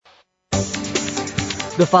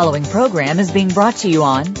The following program is being brought to you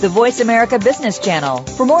on the Voice America Business Channel.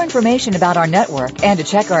 For more information about our network and to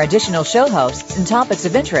check our additional show hosts and topics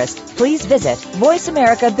of interest, please visit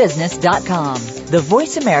voiceamericabusiness.com. The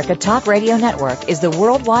Voice America Talk Radio Network is the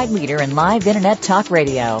worldwide leader in live Internet talk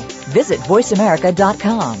radio. Visit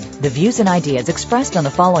voiceamerica.com. The views and ideas expressed on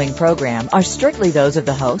the following program are strictly those of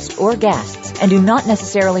the host or guests and do not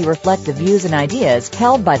necessarily reflect the views and ideas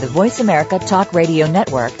held by the Voice America Talk Radio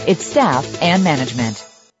Network, its staff, and management.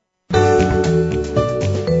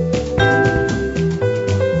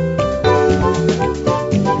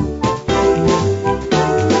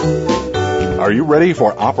 Are you ready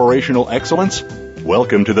for operational excellence?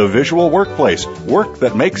 Welcome to the Visual Workplace, work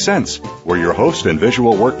that makes sense, where your host and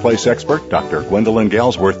visual workplace expert, Dr. Gwendolyn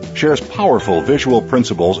Galsworth, shares powerful visual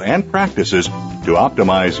principles and practices to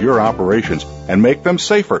optimize your operations and make them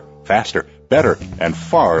safer, faster, better, and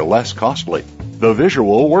far less costly. The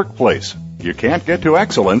Visual Workplace. You can't get to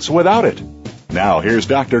excellence without it. Now, here's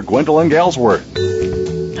Dr. Gwendolyn Galsworth.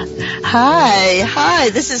 Hi,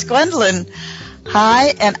 this is Gwendolyn. Hi,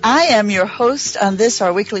 and I am your host on this,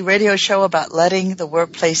 our weekly radio show about letting the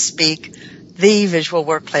workplace speak, the Visual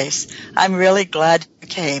Workplace. I'm really glad you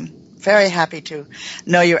came. Very happy to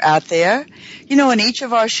know you're out there. You know, in each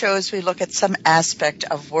of our shows, we look at some aspect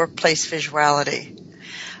of workplace visuality,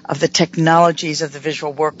 of the technologies of the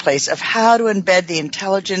visual workplace, of how to embed the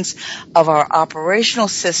intelligence of our operational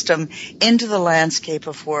system into the landscape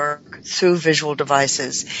of work through visual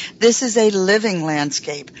devices. This is a living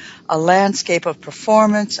landscape, a landscape of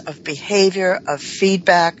performance, of behavior, of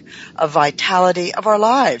feedback, of vitality, of our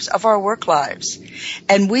lives, of our work lives.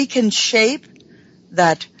 And we can shape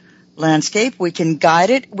that landscape, we can guide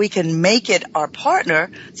it, we can make it our partner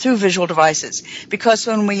through visual devices. Because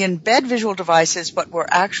when we embed visual devices, what we're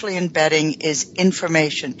actually embedding is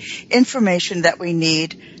information that we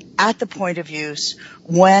need at the point of use,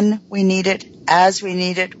 when we need it, as we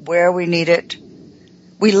need it, where we need it.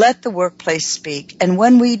 We let the workplace speak, and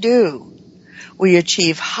when we do, we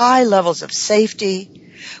achieve high levels of safety.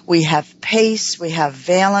 We have pace, we have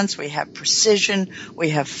valence, we have precision,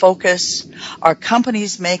 we have focus. Our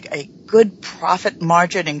companies make a good profit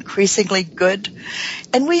margin, increasingly good,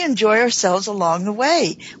 and we enjoy ourselves along the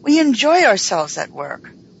way. We enjoy ourselves at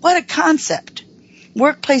work. What a concept.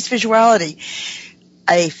 Workplace visuality.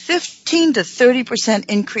 A 15 to 30%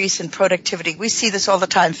 increase in productivity. We see this all the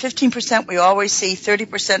time. 15% we always see,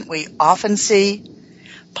 30% we often see,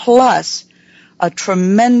 plus a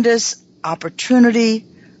tremendous opportunity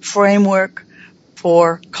framework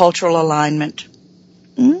for cultural alignment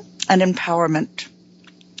and empowerment.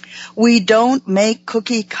 We don't make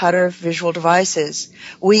cookie-cutter visual devices.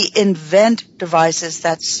 We invent devices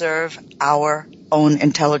that serve our own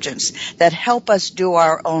intelligence, that help us do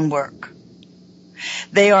our own work.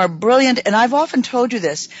 They are brilliant, and I've often told you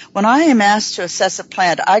this. When I am asked to assess a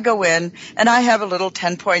plant, I go in and I have a little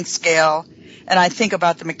 10-point scale, and I think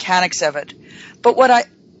about the mechanics of it. But what I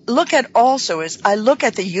look at also is I look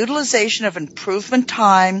at the utilization of improvement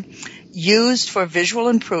time used for visual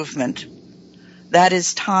improvement. That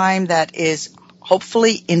is time that is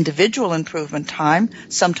hopefully individual improvement time,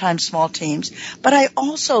 sometimes small teams. But I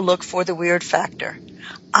also look for the weird factor.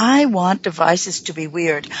 I want devices to be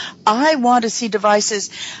weird. I want to see devices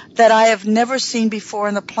that I have never seen before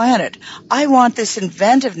on the planet. I want this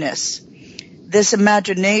inventiveness, this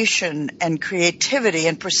imagination and creativity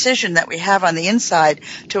and precision that we have on the inside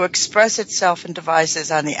to express itself in devices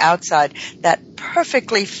on the outside that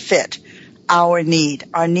perfectly fit our need.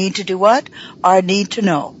 Our need to do what? Our need to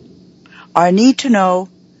know. Our need to know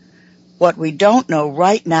what we don't know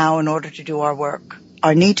right now in order to do our work.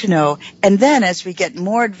 Our need to know. And then as we get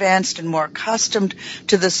more advanced and more accustomed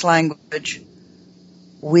to this language,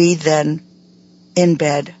 we then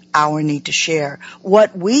embed our need to share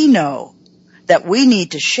what we know that we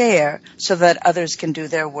need to share so that others can do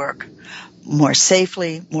their work more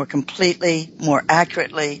safely, more completely, more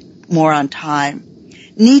accurately, more on time.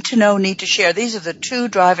 Need to know, need to share. These are the two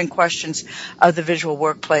driving questions of the visual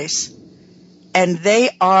workplace. And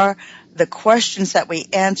they are the questions that we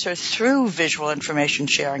answer through visual information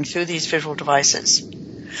sharing, through these visual devices.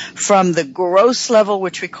 From the gross level,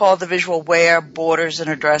 which we call the visual where, borders and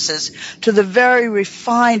addresses, to the very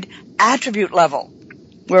refined attribute level.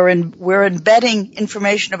 We're embedding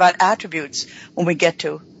information about attributes when we get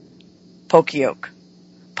to Poka-yoke.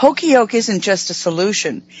 Poka-yoke isn't just a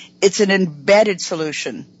solution. It's an embedded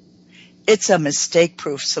solution. It's a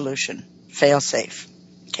mistake-proof solution, fail-safe.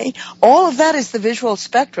 Okay? All of that is the visual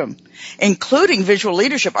spectrum, including visual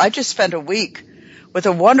leadership. I just spent a week with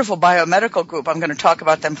a wonderful biomedical group. I'm going to talk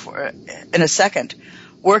about them in a second,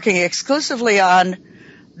 working exclusively on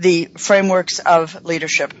the frameworks of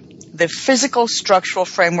leadership, the physical structural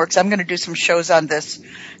frameworks. I'm going to do some shows on this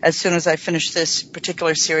as soon as I finish this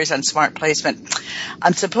particular series on smart placement.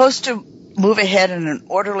 I'm supposed to move ahead in an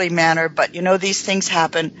orderly manner, but you know, these things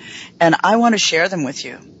happen, and I want to share them with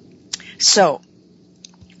you. So,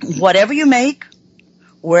 whatever you make,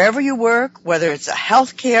 wherever you work, whether it's a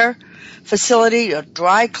healthcare facility, or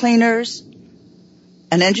dry cleaners,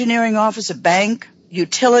 an engineering office, a bank,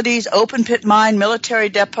 utilities, open pit mine, military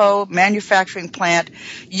depot, manufacturing plant,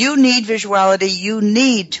 you need visuality. You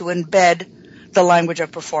need to embed the language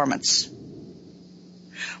of performance.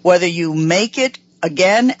 Whether you make it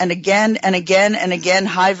again and again and again and again,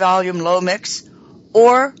 high volume, low mix,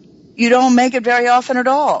 or you don't make it very often at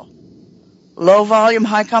all, low volume,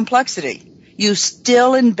 high complexity, you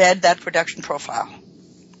still embed that production profile.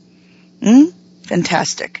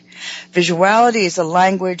 Fantastic. Visuality is a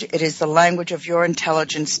language. It is the language of your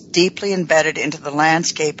intelligence, deeply embedded into the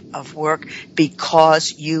landscape of work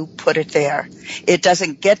because you put it there. It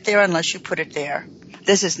doesn't get there unless you put it there.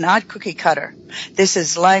 This is not cookie cutter. This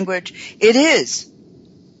is language. It is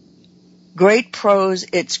great prose.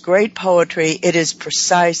 It's great poetry. It is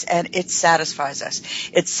precise, and it satisfies us.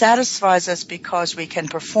 It satisfies us because we can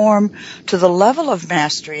perform to the level of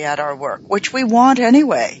mastery at our work, which we want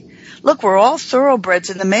anyway. Look, we're all thoroughbreds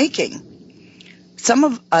in the making. Some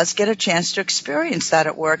of us get a chance to experience that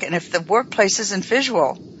at work, and if the workplace isn't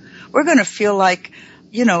visual, we're going to feel like,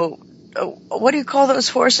 you know, what do you call those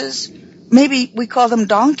horses? Maybe we call them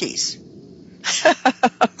donkeys.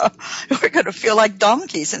 We're going to feel like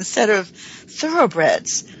donkeys instead of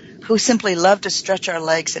thoroughbreds who simply love to stretch our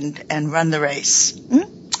legs and run the race.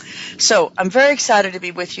 So I'm very excited to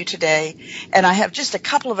be with you today, and I have just a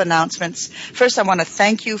couple of announcements. First, I want to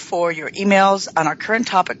thank you for your emails on our current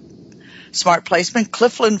topic, smart placement.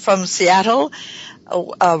 Cliflin from Seattle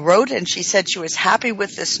wrote, and she said she was happy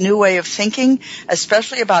with this new way of thinking,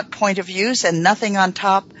 especially about point of use and nothing on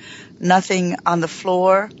top, nothing on the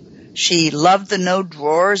floor. She loved the no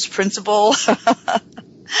drawers principle.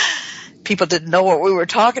 People didn't know what we were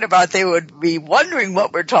talking about. They would be wondering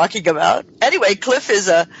what we're talking about. Anyway, Cliff is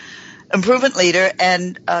a improvement leader,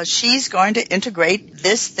 and she's going to integrate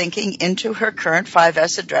this thinking into her current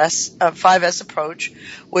 5S approach,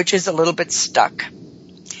 which is a little bit stuck.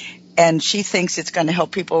 And she thinks it's going to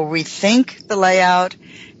help people rethink the layout,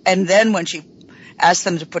 and then when she asks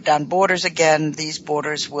them to put down borders again, these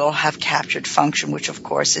borders will have captured function, which of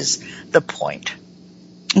course is the point.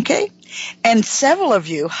 Okay? And several of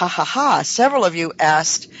you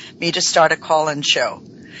asked me to start a call-in show.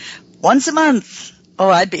 Once a month. Oh,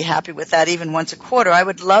 I'd be happy with that. Even once a quarter, I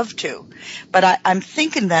would love to. But I'm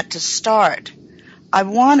thinking that to start, I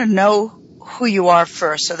want to know who you are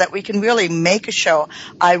first so that we can really make a show.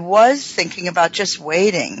 I was thinking about just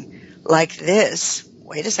waiting like this.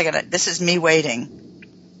 Wait a second. This is me waiting.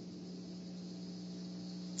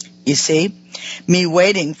 You see? Me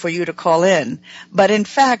waiting for you to call in. But in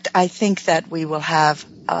fact, I think that we will have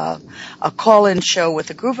a call-in show with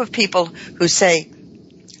a group of people who say,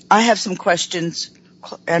 I have some questions,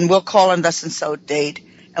 and we'll call on thus and so date,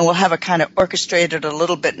 and we'll have it kind of orchestrated a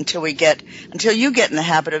little bit until you get in the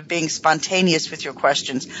habit of being spontaneous with your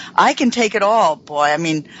questions. I can take it all, boy. I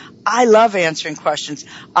mean, I love answering questions.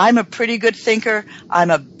 I'm a pretty good thinker. I'm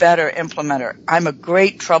a better implementer. I'm a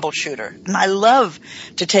great troubleshooter, and I love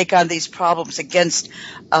to take on these problems against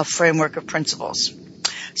a framework of principles.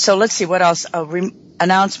 So let's see what else.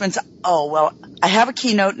 Announcements. Oh, well, I have a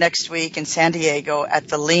keynote next week in San Diego at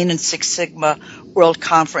the Lean and Six Sigma World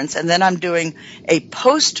Conference, and then I'm doing a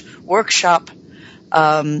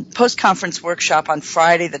post-conference workshop on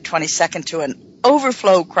Friday the 22nd to an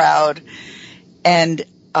overflow crowd. And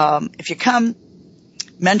if you come,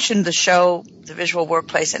 mention the show, The Visual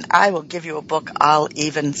Workplace, and I will give you a book. I'll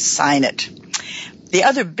even sign it. The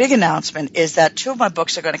other big announcement is that 2 of my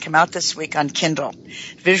books are going to come out this week on Kindle,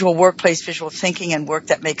 Visual Workplace, Visual Thinking, and Work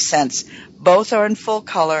That Makes Sense. Both are in full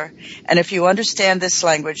color, and if you understand this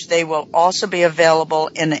language, they will also be available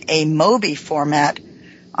in a Mobi format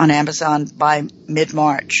on Amazon by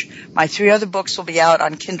mid-March. My 3 other books will be out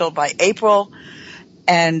on Kindle by April,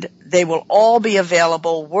 and they will all be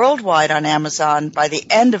available worldwide on Amazon by the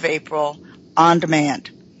end of April on demand.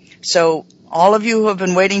 So all of you who have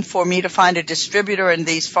been waiting for me to find a distributor in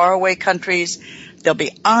these faraway countries, they'll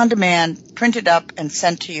be on demand, printed up, and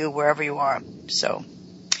sent to you wherever you are. So,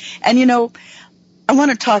 and you know, I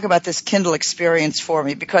want to talk about this Kindle experience for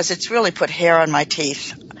me because it's really put hair on my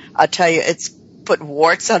teeth. I'll tell you, it's put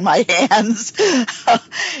warts on my hands.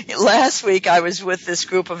 Last week I was with this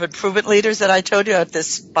group of improvement leaders that I told you at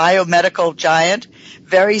this biomedical giant,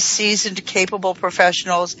 very seasoned, capable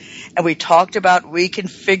professionals, and we talked about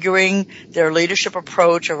reconfiguring their leadership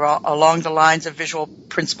approach along the lines of visual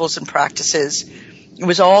principles and practices. It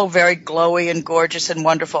was all very glowy and gorgeous and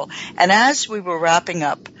wonderful. And as we were wrapping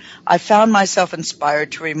up, I found myself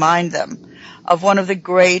inspired to remind them of one of the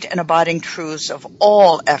great and abiding truths of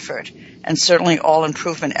all effort, and certainly all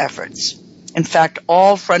improvement efforts. In fact,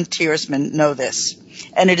 all frontiersmen know this,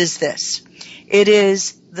 and it is this. It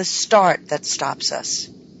is the start that stops us.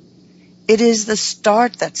 It is the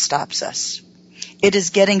start that stops us. It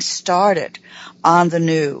is getting started on the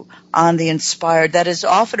new, on the inspired, that is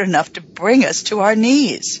often enough to bring us to our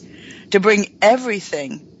knees, to bring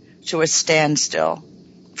everything to a standstill,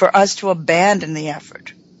 for us to abandon the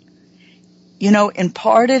effort. You know, in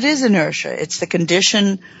part it is inertia. It's the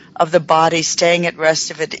condition of the body staying at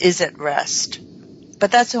rest if it is at rest.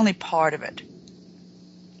 But that's only part of it.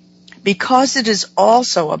 Because it is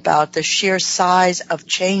also about the sheer size of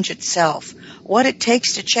change itself, what it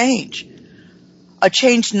takes to change. A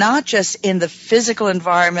change not just in the physical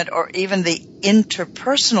environment or even the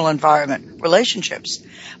interpersonal environment, relationships,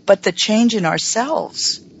 but the change in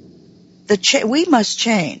ourselves. We must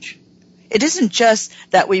change. It isn't just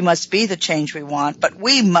that we must be the change we want, but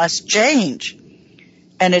we must change.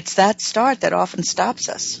 And it's that start that often stops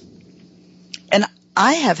us. And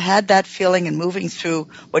I have had that feeling in moving through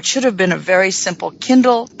what should have been a very simple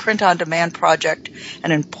Kindle print-on-demand project,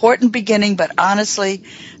 an important beginning, but honestly,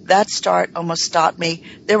 that start almost stopped me.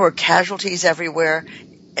 There were casualties everywhere,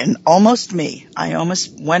 and almost me. I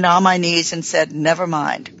almost went on my knees and said, never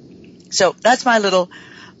mind. So that's my little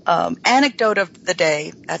anecdote of the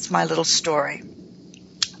day. That's my little story.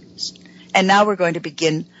 And now we're going to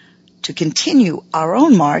begin to continue our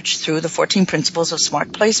own march through the 14 Principles of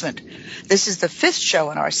Smart Placement. This is the 5th show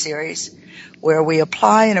in our series where we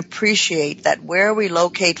apply and appreciate that where we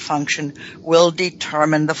locate function will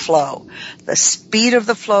determine the flow. The speed of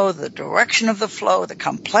the flow, the direction of the flow, the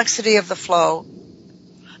complexity of the flow.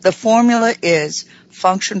 The formula is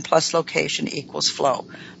function plus location equals flow.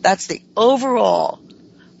 That's the overall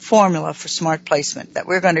formula for smart placement, that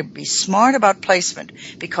we're going to be smart about placement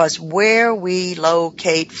because where we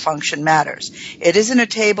locate function matters. It isn't a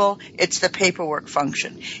table, it's the paperwork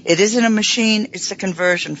function. It isn't a machine, it's the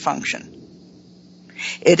conversion function.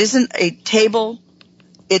 It isn't a table,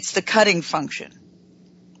 it's the cutting function.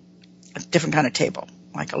 A different kind of table,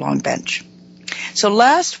 like a long bench. So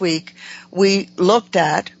last week we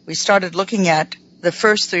started looking at the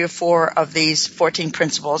first 3 or 4 of these 14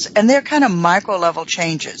 principles, and they're kind of micro-level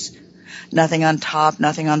changes. Nothing on top,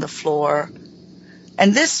 nothing on the floor.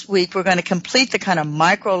 And this week, we're going to complete the kind of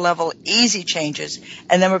micro-level easy changes,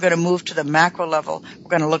 and then we're going to move to the macro level.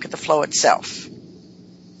 We're going to look at the flow itself.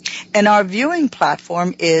 And our viewing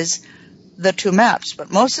platform is the 2 maps,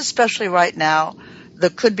 but most especially right now,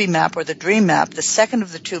 the could-be map or the dream map, the second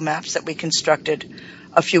of the 2 maps that we constructed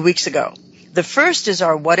a few weeks ago. The first is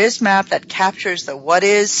our what is map that captures the what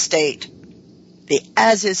is state, the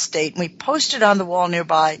as is state. And we post it on the wall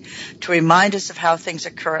nearby to remind us of how things are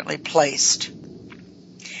currently placed.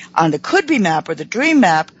 On the could be map or the dream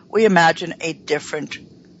map, we imagine a different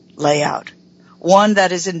layout, one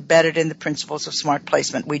that is embedded in the principles of smart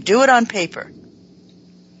placement. We do it on paper.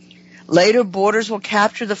 Later, borders will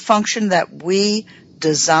capture the function that we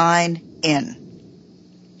design in.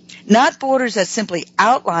 Not borders that simply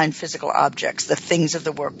outline physical objects, the things of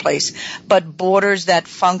the workplace, but borders that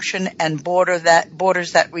function and borders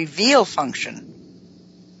that reveal function.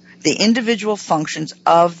 The individual functions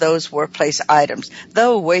of those workplace items,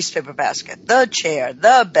 the waste paper basket, the chair,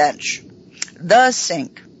 the bench, the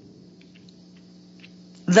sink,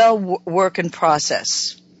 the work in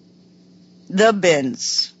process, the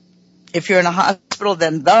bins. If you're in a hospital,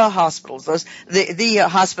 then the hospitals, the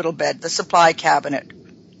hospital bed, the supply cabinet.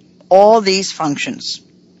 All these functions.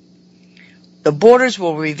 The borders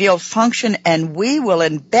will reveal function, and we will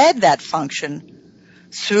embed that function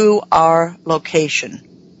through our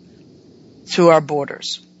location, through our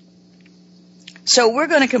borders. So we're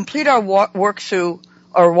going to complete our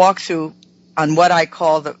walkthrough on what I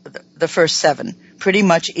call the first 7. Pretty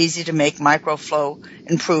much easy to make microflow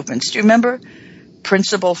improvements. Do you remember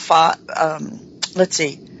Principle 5?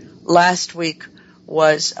 Last week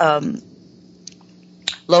was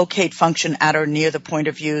locate function at or near the point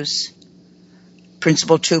of use.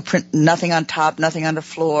 Principle 2, nothing on top, nothing on the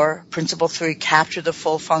floor. Principle 3, capture the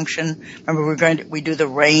full function. Remember, we do the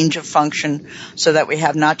range of function so that we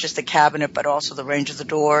have not just the cabinet, but also the range of the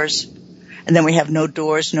doors. And then we have no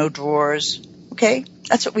doors, no drawers. Okay?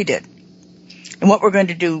 That's what we did. And what we're going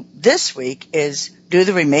to do this week is do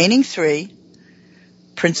the remaining 3.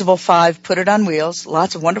 Principle 5, put it on wheels.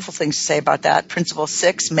 Lots of wonderful things to say about that. Principle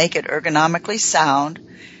 6, make it ergonomically sound.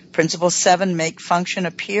 Principle 7, make function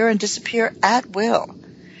appear and disappear at will.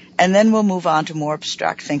 And then we'll move on to more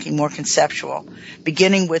abstract thinking, more conceptual,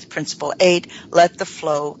 beginning with Principle 8, let the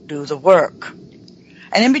flow do the work.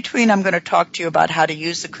 And in between, I'm going to talk to you about how to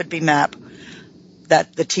use the could-be map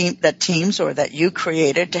that teams or that you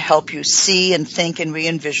created to help you see and think and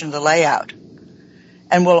re-envision the layout.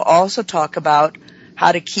 And we'll also talk about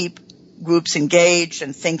how to keep groups engaged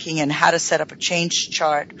and thinking, and how to set up a change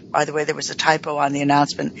chart. By the way, there was a typo on the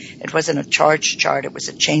announcement. It wasn't a charge chart, it was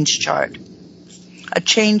a change chart. A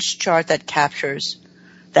change chart that captures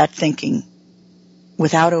that thinking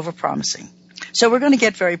without overpromising. So we're going to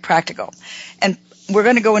get very practical. And we're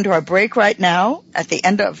going to go into our break right now at the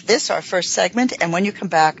end of this, our first segment. And when you come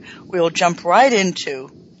back, we'll jump right into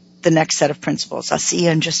the next set of principles. I'll see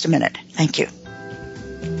you in just a minute. Thank you.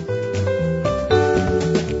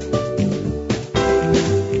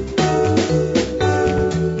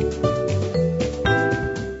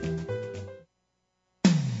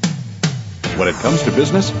 When it comes to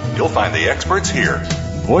business, you'll find the experts here.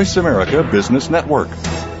 Voice America Business Network.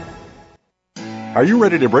 Are you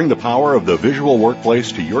ready to bring the power of the visual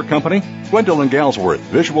workplace to your company? Gwendolyn Galsworth,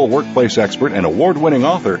 visual workplace expert and award-winning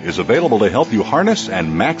author, is available to help you harness and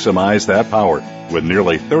maximize that power. With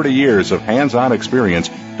nearly 30 years of hands-on experience,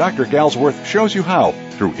 Dr. Galsworth shows you how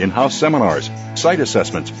through in-house seminars, site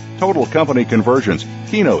assessments, total company conversions,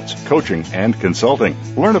 keynotes, coaching, and consulting.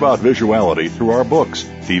 Learn about visuality through our books,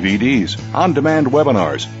 DVDs, on-demand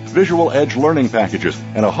webinars, Visual Edge learning packages,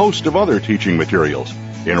 and a host of other teaching materials.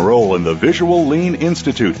 Enroll in the Visual Lean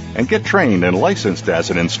Institute and get trained and licensed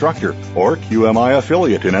as an instructor or QMI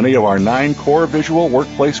affiliate in any of our 9 core visual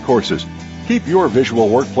workplace courses. Keep your visual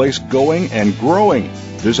workplace going and growing.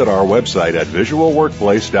 Visit our website at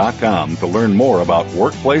visualworkplace.com to learn more about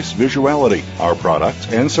workplace visuality, our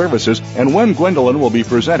products and services, and when Gwendolyn will be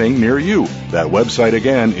presenting near you. That website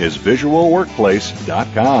again is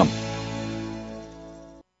visualworkplace.com.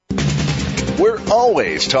 We're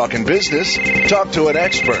always talking business. Talk to an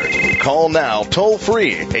expert. Call now toll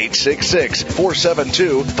free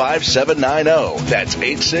 866-472-5790. That's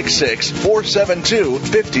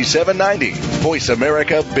 866-472-5790. Voice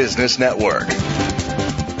America Business Network.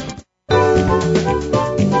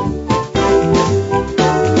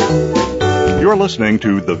 You're listening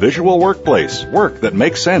to The Visual Workplace, Work That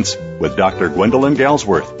Makes Sense, with Dr. Gwendolyn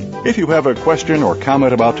Galsworth. If you have a question or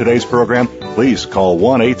comment about today's program, please call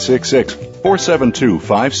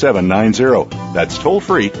 1-866-472-5790. That's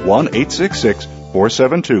toll-free,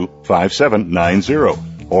 1-866-472-5790.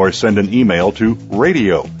 Or send an email to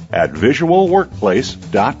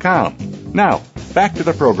radio@visualworkplace.com. Now, back to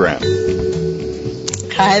the program.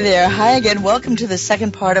 Hi there. Hi again. Welcome to the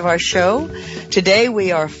second part of our show. Today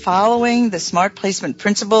we are following the smart placement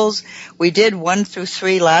principles. We did 1 through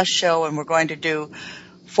 3 last show, and we're going to do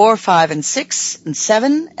 4, 5, and 6, and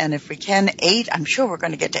 7, and if we can, 8. I'm sure we're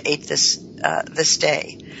going to get to 8 this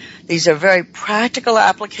day. These are very practical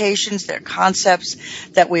applications. They're concepts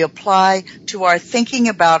that we apply to our thinking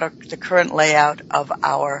about the current layout of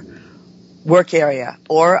our work area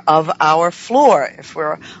or of our floor. If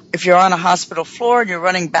you're on a hospital floor and you're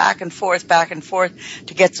running back and forth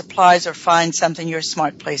to get supplies or find something, your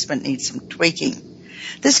smart placement needs some tweaking.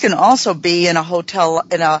 This can also be in a hotel,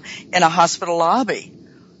 in a hospital lobby.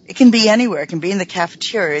 It can be anywhere. It can be in the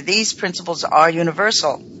cafeteria. These principles are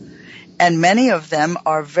universal, and many of them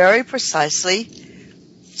are very precisely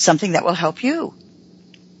something that will help you.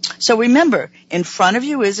 So remember, in front of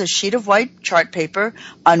you is a sheet of white chart paper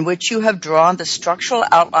on which you have drawn the structural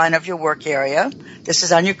outline of your work area. This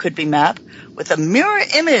is on your could-be map with a mirror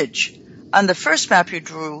image on the first map you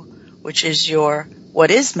drew, which is your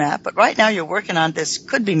what is map. But right now you're working on this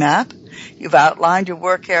could-be map. You've outlined your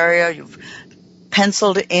work area. You've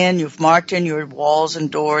penciled in, you've marked in your walls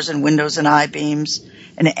and doors and windows and I-beams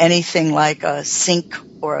and anything like a sink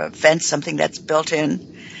or a vent, something that's built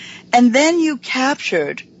in. And then you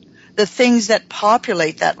captured the things that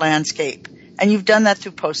populate that landscape. And you've done that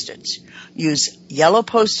through Post-its. Use yellow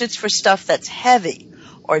Post-its for stuff that's heavy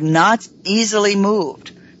or not easily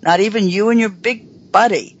moved. Not even you and your big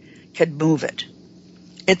buddy could move it.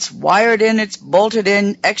 It's wired in, it's bolted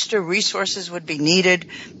in, extra resources would be needed,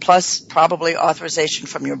 plus probably authorization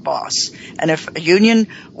from your boss. And if a union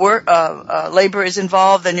labor is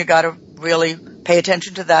involved, then you got to really pay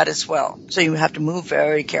attention to that as well. So you have to move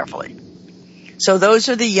very carefully. So those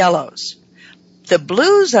are the yellows. The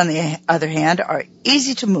blues, on the other hand, are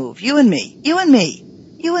easy to move. You and me,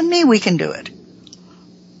 we can do it.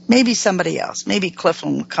 maybe somebody else. Maybe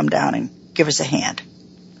Clifton will come down and give us a hand.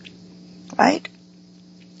 Right?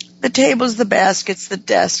 The tables, the baskets, the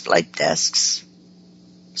desk, light desks,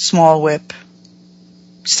 small whip,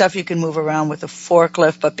 stuff you can move around with a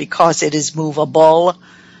forklift, but because it is movable,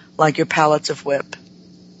 like your pallets of whip.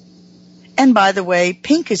 And by the way,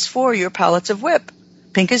 pink is for your pallets of whip.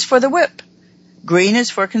 Pink is for the whip. Green is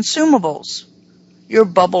for consumables. Your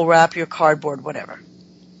bubble wrap, your cardboard, whatever.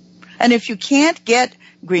 And if you can't get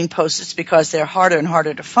green Post-its because they're harder and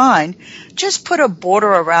harder to find, just put a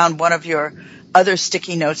border around one of your other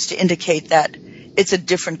sticky notes to indicate that it's a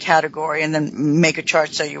different category, and then make a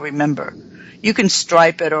chart so you remember. You can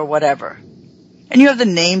stripe it or whatever. And you have the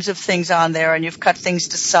names of things on there, and you've cut things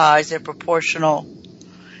to size, they're proportional.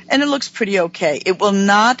 And it looks pretty okay. It will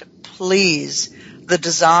not please the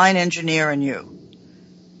design engineer in you,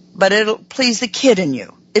 but it'll please the kid in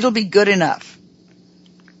you. It'll be good enough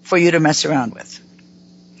for you to mess around with.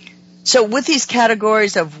 So with these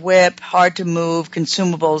categories of WIP, hard to move,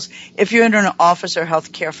 consumables, if you're in an office or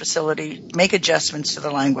healthcare facility, make adjustments to the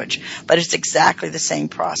language. But it's exactly the same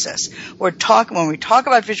process. When we talk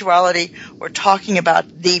about visuality, we're talking about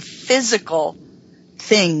the physical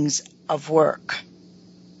things of work.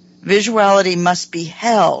 Visuality must be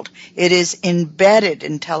held. It is embedded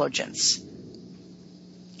intelligence.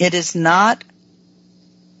 It is not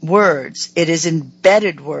words. It is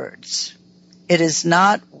embedded words. It is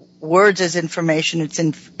not words as information. It's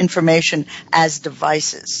information as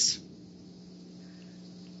devices.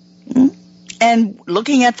 And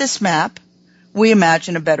looking at this map, we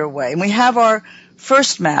imagine a better way. And we have our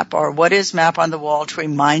first map, or what is map on the wall, to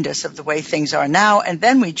remind us of the way things are now, and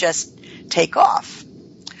then we just take off.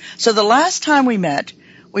 So the last time we met,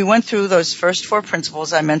 we went through those first 4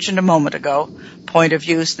 principles I mentioned a moment ago. Point of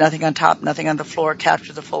use, nothing on top, nothing on the floor,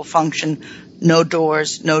 capture the full function, no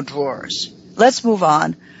doors, no drawers. Let's move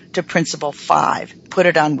on to principle 5, put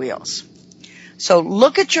it on wheels. So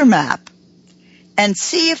look at your map and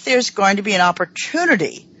see if there's going to be an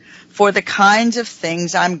opportunity for the kinds of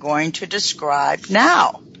things I'm going to describe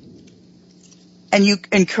now. And you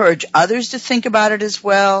encourage others to think about it as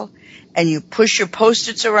well, and you push your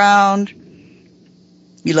Post-its around.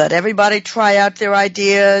 You let everybody try out their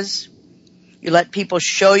ideas. You let people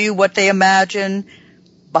show you what they imagine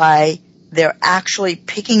by they're actually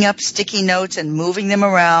picking up sticky notes and moving them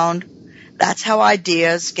around. That's how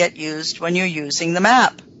ideas get used when you're using the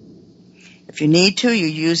map. If you need to, you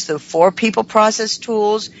use the 4 people process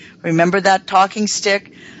tools. Remember that talking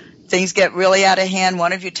stick? Things get really out of hand.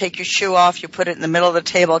 One of you take your shoe off, you put it in the middle of the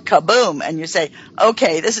table, kaboom, and you say,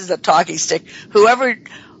 okay, this is a talking stick. Whoever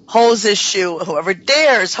holds this shoe, whoever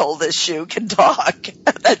dares hold this shoe can talk.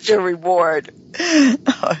 That's your reward.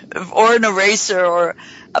 Or an eraser or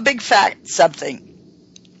a big fat something.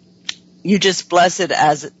 You just bless it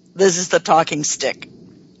as this is the talking stick.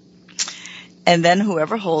 And then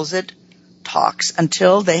whoever holds it talks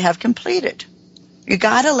until they have completed. You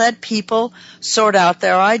got to let people sort out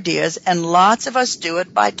their ideas, and lots of us do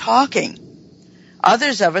it by talking.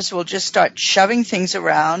 Others of us will just start shoving things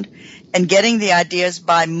around and getting the ideas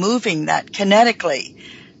by moving that kinetically.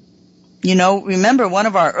 You know, remember, one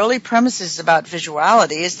of our early premises about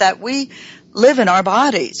visuality is that we live in our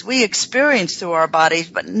bodies. We experience through our bodies,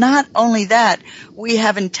 but not only that, we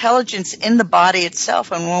have intelligence in the body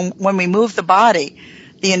itself. And when we move the body,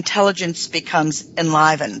 the intelligence becomes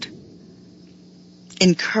enlivened,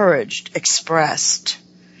 encouraged, expressed.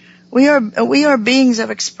 We are beings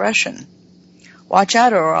of expression. Watch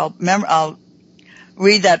out, or I'll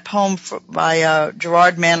read that poem by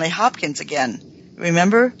Gerard Manley Hopkins again.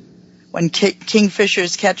 Remember? When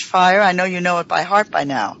kingfishers catch fire, I know you know it by heart by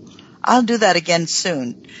now. I'll do that again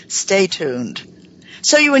soon. Stay tuned.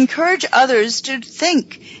 So you encourage others to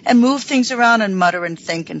think and move things around and mutter and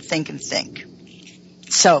think and think and think.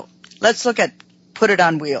 So let's look at put it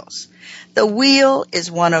on wheels. The wheel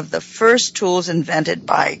is one of the first tools invented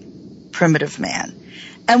by primitive man,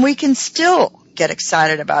 and we can still get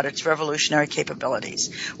excited about its revolutionary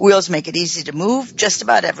capabilities. Wheels make it easy to move just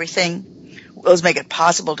about everything. Wheels make it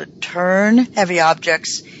possible to turn heavy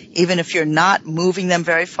objects, even if you're not moving them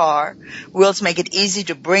very far. Wheels make it easy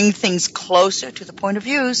to bring things closer to the point of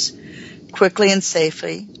use quickly and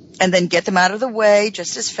safely, and then get them out of the way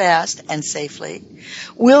just as fast and safely.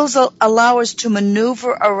 Wheels allow us to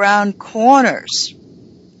maneuver around corners,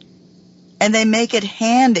 and they make it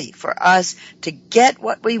handy for us to get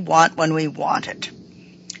what we want when we want it.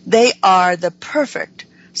 They are the perfect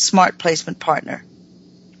smart placement partner.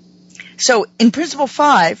 So in Principle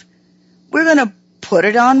 5, we're going to put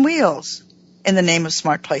it on wheels in the name of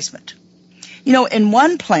smart placement. You know, in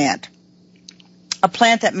one plant, a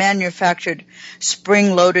plant that manufactured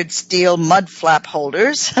spring-loaded steel mud flap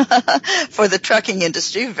holders for the trucking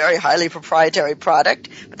industry, a very highly proprietary product,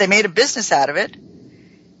 but they made a business out of it.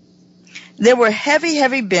 There were heavy,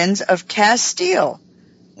 heavy bins of cast steel,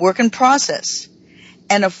 work in process,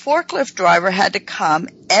 and a forklift driver had to come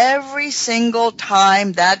every single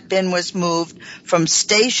time that bin was moved from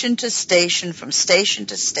station to station, from station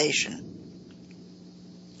to station.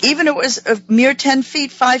 Even if it was a mere 10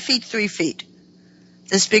 feet, 5 feet, 3 feet,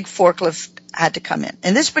 this big forklift had to come in.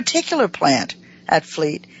 In this particular plant at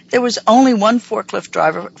Fleet, there was only one forklift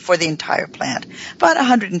driver for the entire plant, about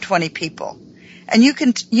 120 people. And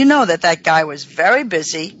you know that guy was very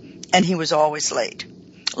busy and he was always late.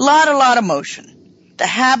 A lot of motion. The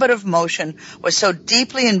habit of motion was so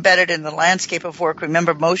deeply embedded in the landscape of work.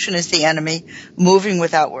 Remember, motion is the enemy, moving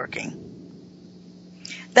without working.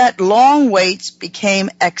 That long waits became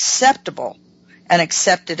acceptable and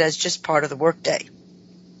accepted as just part of the workday.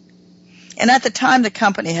 And at the time, the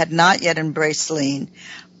company had not yet embraced lean,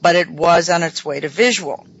 but it was on its way to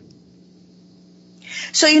visual.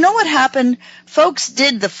 So you know what happened? Folks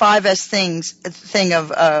did the 5S thing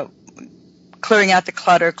of clearing out the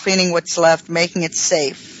clutter, cleaning what's left, making it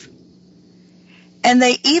safe. And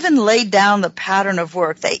they even laid down the pattern of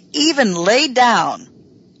work. They even laid down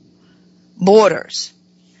borders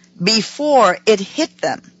before it hit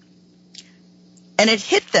them. And it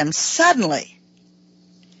hit them suddenly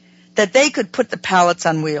that they could put the pallets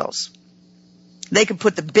on wheels. They could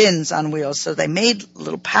put the bins on wheels. So they made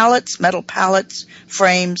little pallets, metal pallets,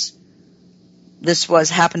 frames. This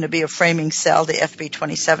happened to be a framing cell, the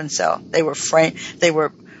FB27 cell. They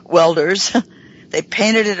were welders. They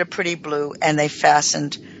painted it a pretty blue and they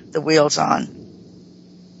fastened the wheels on.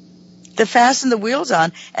 They fastened the wheels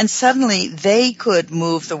on and suddenly they could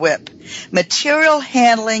move the whip. Material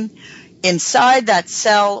handling inside that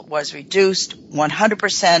cell was reduced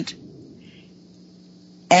 100%.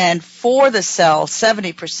 And for the cell,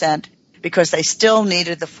 70%, because they still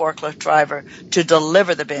needed the forklift driver to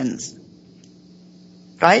deliver the bins.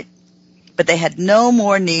 Right? But they had no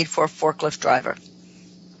more need for a forklift driver.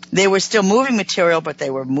 They were still moving material, but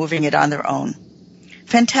they were moving it on their own.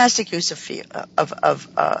 Fantastic use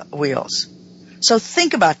of wheels. So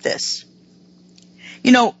think about this.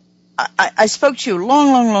 You know, I spoke to you a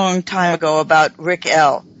long time ago about Rick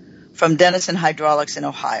L. from Denison Hydraulics in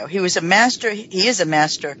Ohio. He is a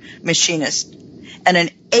master machinist and an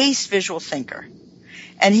ace visual thinker.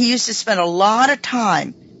 And he used to spend a lot of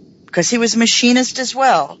time, because he was a machinist as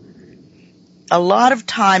well, a lot of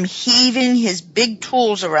time heaving his big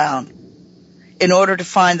tools around in order to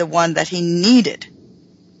find the one that he needed.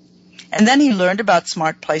 And then he learned about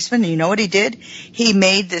smart placement, and you know what he did? He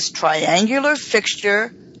made this triangular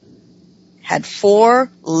fixture, had 4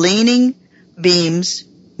 leaning beams,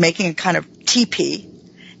 making a kind of teepee,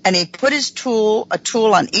 and he put a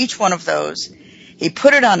tool on each one of those. He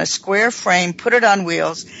put it on a square frame, put it on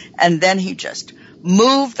wheels, and then he just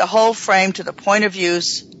moved the whole frame to the point of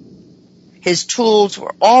use. His tools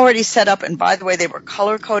were already set up, and by the way, they were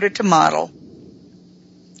color-coded to model.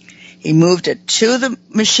 He moved it to the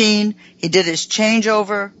machine, he did his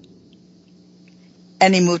changeover,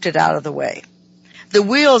 and he moved it out of the way. The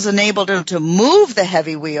wheels enabled him to move the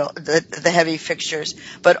heavy fixtures,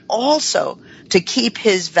 but also to keep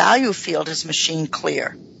his value field, his machine,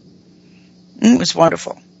 clear. It was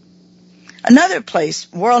wonderful. Another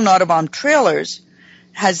place, World Nautobahn Trailers,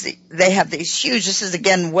 they have these huge, this is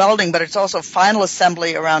again welding, but it's also final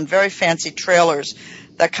assembly around very fancy trailers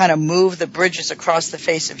that kind of move the bridges across the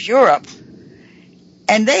face of Europe.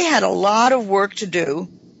 And they had a lot of work to do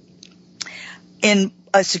in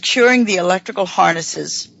securing the electrical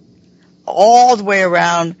harnesses all the way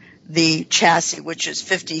around the chassis, which is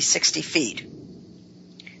 50, 60 feet.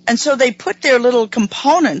 And so they put their little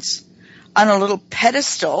components on a little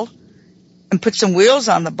pedestal and put some wheels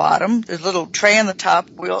on the bottom. There's a little tray on the top,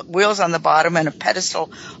 wheels on the bottom, and a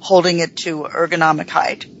pedestal holding it to ergonomic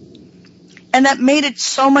height. And that made it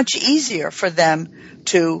so much easier for them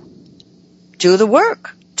to do the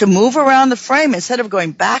work, to move around the frame instead of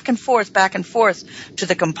going back and forth to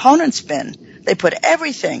the components bin. They put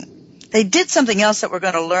everything. They did something else that we're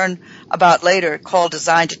going to learn about later called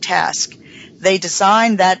design to task. They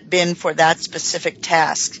designed that bin for that specific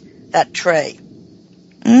task, that tray.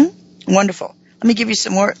 Wonderful. Let me give you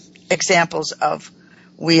some more examples of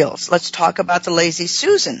wheels. Let's talk about the Lazy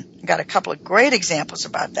Susan. I've got a couple of great examples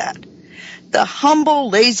about that. The humble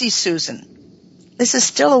Lazy Susan. This is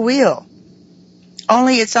still a wheel,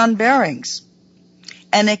 only it's on bearings.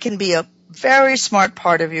 And it can be a very smart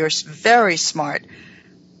part of your very smart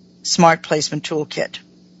placement toolkit.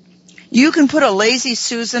 You can put a Lazy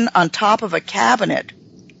Susan on top of a cabinet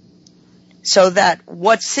so that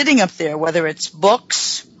what's sitting up there, whether it's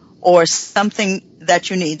books or something that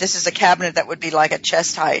you need, this is a cabinet that would be like at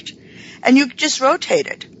chest height, and you just rotate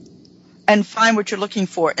it and find what you're looking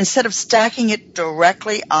for instead of stacking it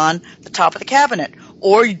directly on the top of the cabinet.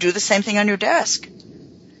 Or you do the same thing on your desk.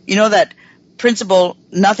 You know that principle,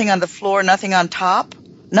 nothing on the floor, nothing on top?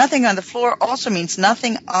 Nothing on the floor also means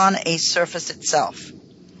nothing on a surface itself.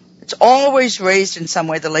 It's always raised in some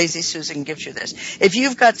way. The Lazy Susan gives you this. If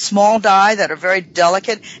you've got small die that are very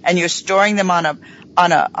delicate and you're storing them on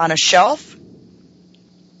a shelf,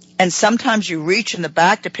 and sometimes you reach in the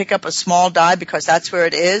back to pick up a small die because that's where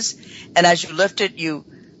it is, and as you lift it, you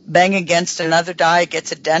bang against another die, it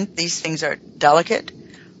gets a dent. These things are delicate.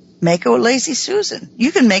 Make a Lazy Susan.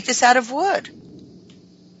 You can make this out of wood.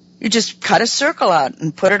 You just cut a circle out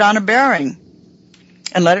and put it on a bearing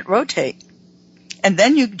and let it rotate. And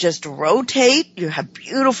then you just rotate. You have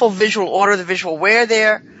beautiful visual order, the visual wear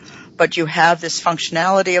there, but you have this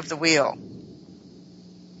functionality of the wheel.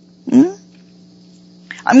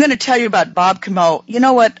 I'm going to tell you about Bob Camo. You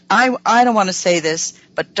know what? I don't want to say this,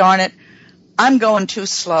 but darn it, I'm going too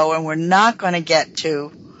slow, and we're not going to get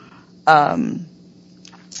to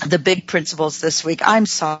the big principles this week. I'm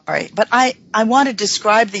sorry, but I want to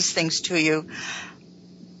describe these things to you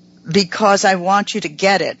because I want you to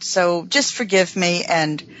get it. So just forgive me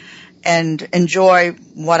and enjoy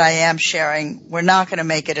what I am sharing. We're not going to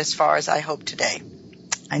make it as far as I hope today.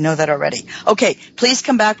 I know that already. Okay, please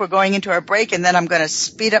come back. We're going into our break, and then I'm going to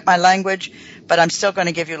speed up my language, but I'm still going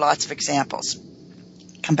to give you lots of examples.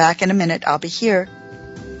 Come back in a minute. I'll be here.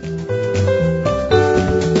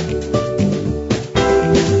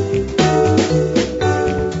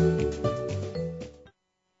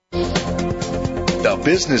 The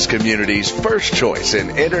business community's first choice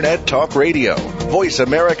in Internet Talk Radio. Voice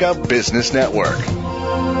America Business Network.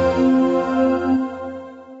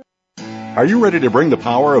 Are you ready to bring the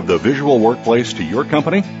power of the visual workplace to your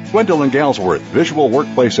company? Gwendolyn Galsworth, visual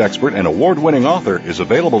workplace expert and award-winning author, is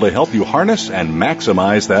available to help you harness and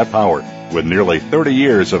maximize that power. With nearly 30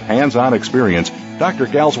 years of hands-on experience, Dr.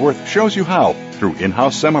 Galsworth shows you how through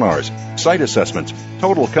in-house seminars, site assessments,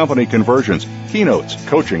 total company conversions, keynotes,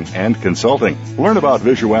 coaching, and consulting. Learn about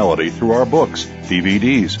visuality through our books,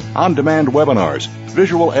 DVDs, on-demand webinars,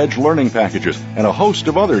 Visual Edge learning packages, and a host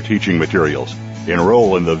of other teaching materials.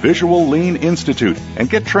 Enroll in the Visual Lean Institute and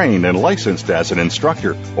get trained and licensed as an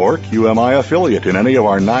instructor or QMI affiliate in any of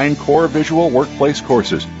our 9 core visual workplace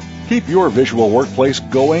courses. Keep your visual workplace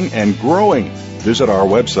going and growing. Visit our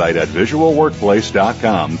website at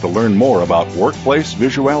visualworkplace.com to learn more about workplace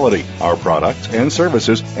visuality, our products and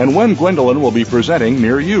services, and when Gwendolyn will be presenting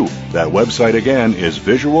near you. That website again is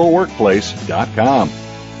visualworkplace.com.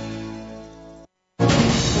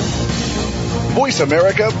 Voice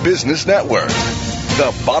America Business Network.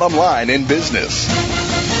 The bottom line in business.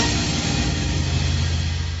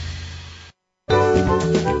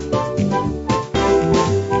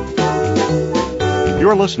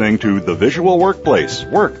 You're listening to The Visual Workplace,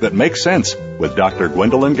 Work That Makes Sense, with Dr.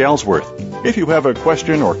 Gwendolyn Galsworth. If you have a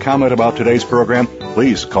question or comment about today's program,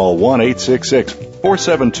 please call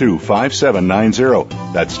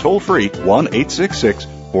 1-866-472-5790. That's toll-free,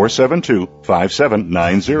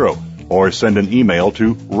 1-866-472-5790. Or send an email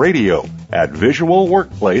to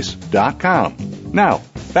radio@visualworkplace.com. Now,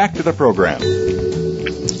 back to the program.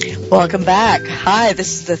 Welcome back. Hi,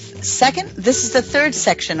 this is the third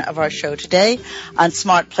section of our show today on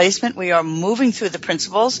smart placement. We are moving through the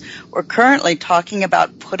principles. We're currently talking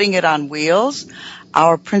about putting it on wheels,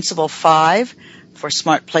 our principle 5 for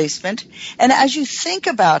smart placement. And as you think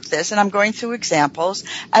about this, and I'm going through examples,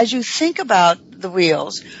 as you think about the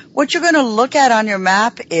wheels, what you're going to look at on your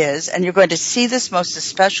map is, and you're going to see this most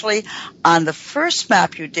especially on the first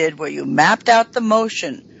map you did where you mapped out the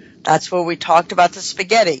motion. That's where we talked about the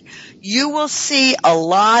spaghetti. You will see a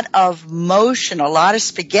lot of motion, a lot of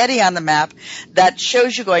spaghetti on the map that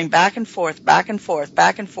shows you going back and forth, back and forth,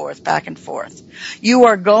 back and forth, back and forth. You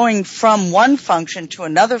are going from one function to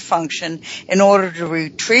another function in order to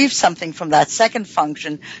retrieve something from that second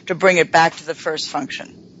function to bring it back to the first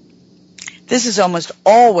function. This is almost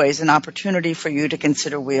always an opportunity for you to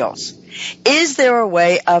consider wheels. Is there a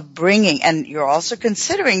way of bringing, and you're also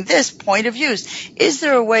considering this point of use, is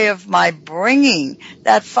there a way of my bringing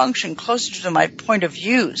that function closer to my point of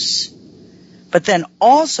use, but then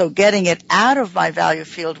also getting it out of my value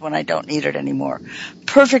field when I don't need it anymore?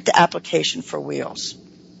 Perfect application for wheels.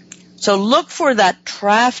 So look for that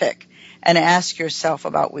traffic and ask yourself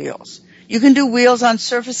about wheels. You can do wheels on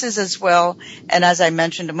surfaces as well, and as I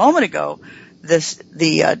mentioned a moment ago,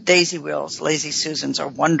 the Daisy wheels, Lazy Susans, are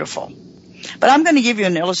wonderful. But I'm going to give you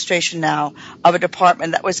an illustration now of a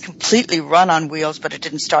department that was completely run on wheels, but it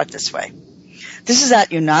didn't start this way. This is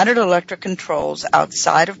at United Electric Controls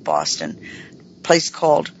outside of Boston, a place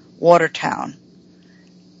called Watertown.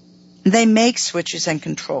 They make switches and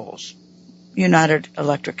controls. United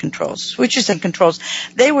Electric Controls. Switches and controls.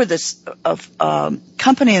 They were this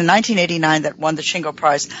company in 1989 that won the Shingo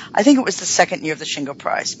Prize. I think it was the second year of the Shingo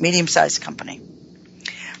Prize. Medium-sized company.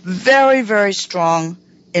 Very, very strong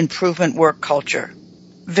improvement work culture.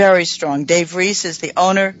 Very strong. Dave Reese is the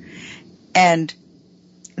owner, and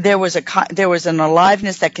there was an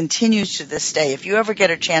aliveness that continues to this day. If you ever get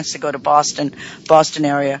a chance to go to Boston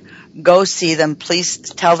area, go see them. Please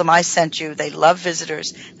tell them I sent you. They love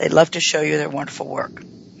visitors. They love to show you their wonderful work.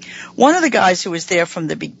 One of the guys who was there from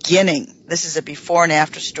the beginning, this is a before and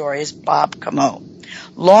after story, is Bob Camo.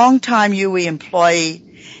 Longtime UE employee.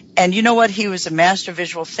 And you know what? He was a master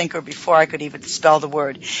visual thinker before I could even spell the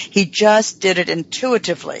word. He just did it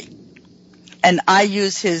intuitively. And I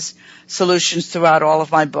use his solutions throughout all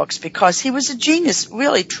of my books because he was a genius,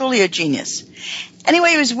 really, truly a genius.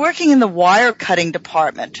 Anyway, he was working in the wire cutting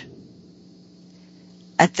department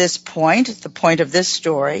at this point, at the point of this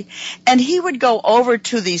story, and he would go over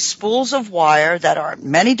to these spools of wire that are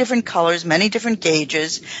many different colors, many different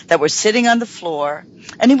gauges that were sitting on the floor,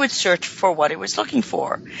 and he would search for what he was looking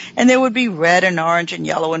for. And there would be red and orange and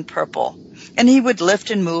yellow and purple. And he would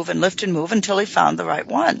lift and move until he found the right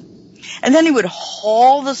one. And then he would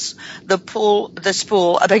haul the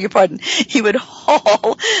spool, I beg your pardon, he would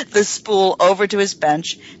haul the spool over to his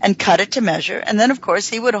bench and cut it to measure, and then, of course,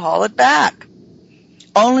 he would haul it back,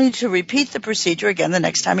 only to repeat the procedure again the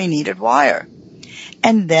next time he needed wire.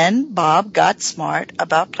 And then Bob got smart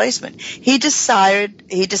about placement. He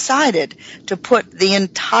decided to put the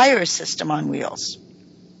entire system on wheels.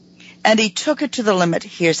 And he took it to the limit.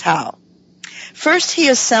 Here's how. First, he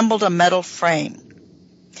assembled a metal frame.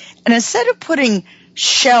 And instead of putting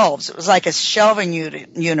shelves, it was like a shelving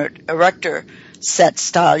unit, erector set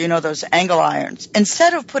style, you know, those angle irons.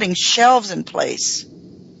 Instead of putting shelves in place,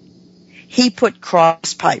 he put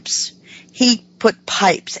cross pipes. He put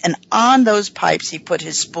pipes, and on those pipes he put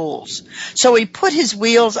his spools. So he put his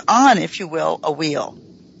wheels on, if you will, a wheel,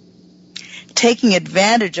 taking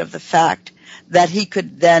advantage of the fact that he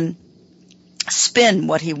could then spin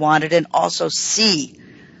what he wanted and also see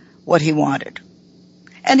what he wanted.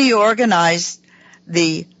 And he organized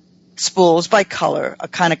the spools by color, a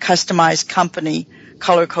kind of customized company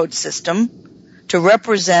color code system to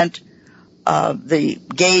represent the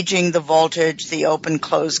gauging, the voltage, the open,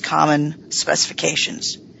 closed, common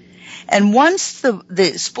specifications. And once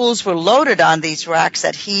the spools were loaded on these racks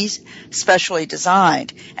that he specially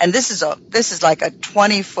designed, and this is like a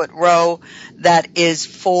 20-foot row that is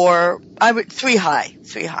 3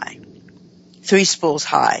 spools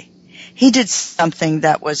high. He did something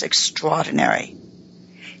that was extraordinary.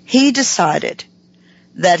 He decided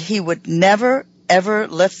that he would never, ever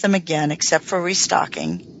lift them again except for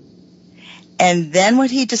restocking. And then when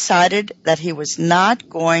he decided that he was not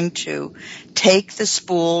going to take the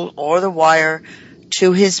spool or the wire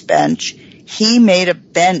to his bench, he made a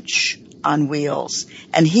bench on wheels.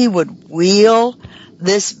 And he would wheel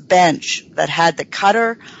this bench that had the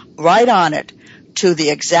cutter right on it to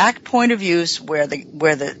the exact point of use where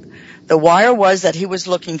the wire was that he was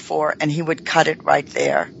looking for, and he would cut it right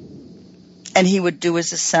there. And he would do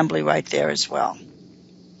his assembly right there as well.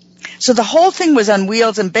 So the whole thing was on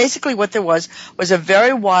wheels, and basically what there was a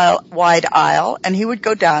very wide aisle, and he would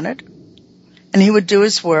go down it, and he would do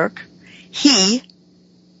his work.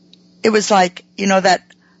 It was like, you know, that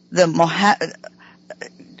the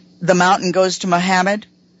mountain goes to Muhammad.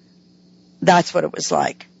 That's what it was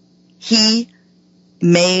like. He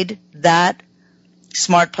made that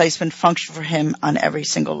smart placement function for him on every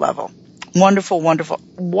single level. Wonderful, wonderful,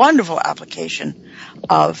 wonderful application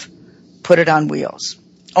of put it on wheels.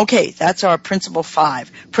 Okay, that's our principle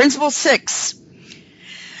 5. Principle 6,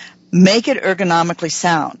 make it ergonomically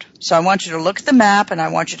sound. So I want you to look at the map, and I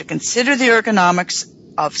want you to consider the ergonomics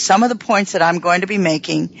of some of the points that I'm going to be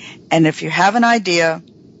making. And if you have an idea,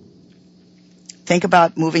 think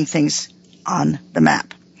about moving things on the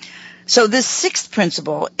map. So this 6th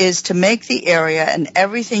principle is to make the area and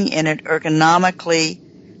everything in it ergonomically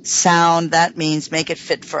sound. That means make it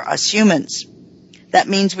fit for us humans. That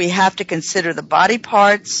means we have to consider the body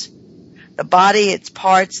parts, the body, its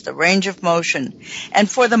parts, the range of motion. And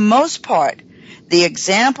for the most part, the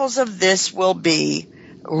examples of this will be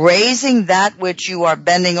raising that which you are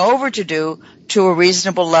bending over to do to a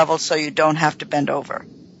reasonable level so you don't have to bend over.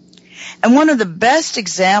 And one of the best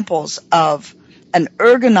examples of an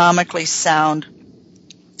ergonomically sound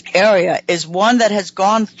area is one that has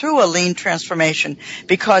gone through a lean transformation,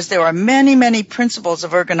 because there are many, many principles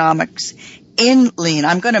of ergonomics in lean.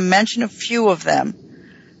 I'm going to mention a few of them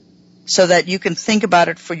so that you can think about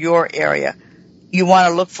it for your area. You want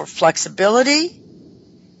to look for flexibility,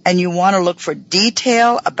 and you want to look for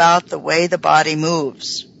detail about the way the body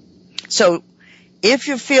moves. So if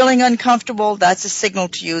you're feeling uncomfortable, that's a signal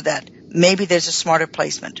to you that maybe there's a smarter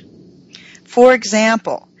placement. For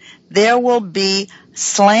example, there will be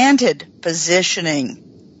slanted positioning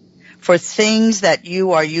for things that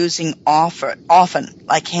you are using often,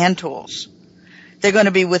 like hand tools. They're going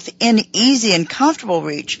to be within easy and comfortable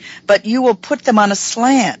reach, but you will put them on a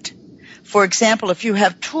slant. For example, if you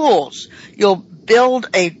have tools, you'll build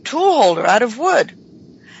a tool holder out of wood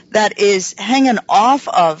that is hanging off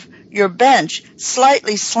of your bench,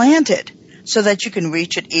 slightly slanted, so that you can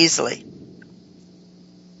reach it easily.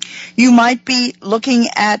 You might be looking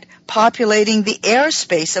at populating the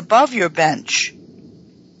airspace above your bench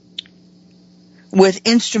with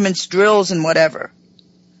instruments, drills, and whatever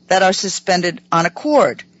that are suspended on a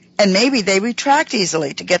cord, and maybe they retract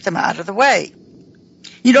easily to get them out of the way.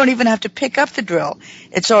 You don't even have to pick up the drill.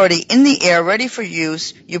 It's already in the air, ready for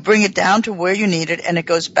use. You bring it down to where you need it, and it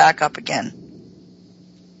goes back up again.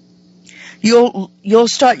 You'll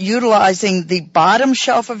start utilizing the bottom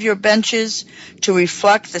shelf of your benches to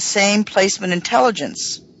reflect the same placement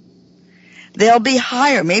intelligence. They'll be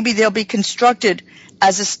higher. Maybe they'll be constructed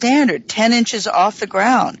as a standard, 10 inches off the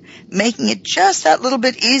ground, making it just that little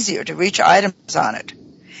bit easier to reach items on it.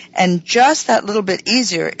 And just that little bit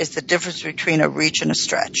easier is the difference between a reach and a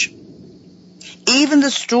stretch. Even the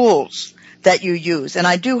stools that you use, and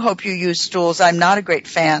I do hope you use stools. I'm not a great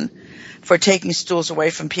fan for taking stools away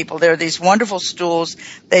from people. There are these wonderful stools.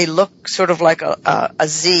 They look sort of like a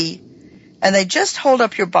Z, and they just hold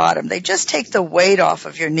up your bottom. They just take the weight off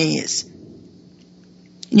of your knees.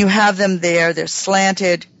 You have them there. They're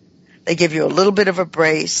slanted. They give you a little bit of a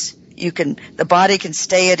brace. The body can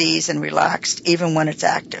stay at ease and relaxed even when it's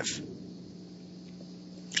active.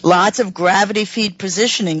 Lots of gravity feed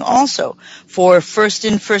positioning also for first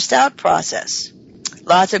in, first out process.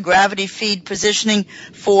 Lots of gravity feed positioning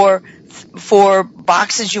for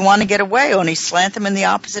boxes you want to get away, only slant them in the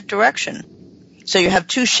opposite direction. So you have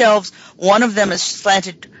two shelves. One of them is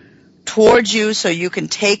slanted towards you so you can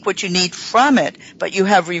take what you need from it, but you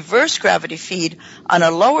have reverse gravity feed on a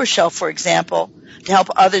lower shelf, for example, to help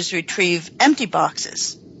others retrieve empty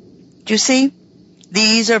boxes. Do you see?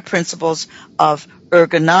 These are principles of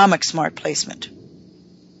ergonomic smart placement.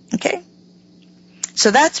 Okay?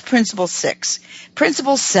 So that's principle 6.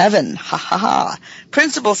 Principle 7,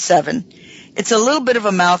 Principle 7, it's a little bit of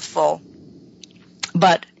a mouthful,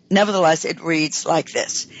 but nevertheless it reads like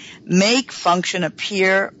this. Make function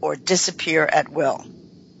appear or disappear at will.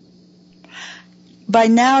 By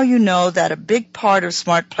now you know that a big part of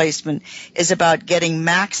smart placement is about getting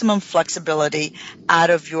maximum flexibility out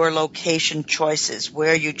of your location choices,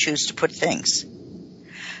 where you choose to put things.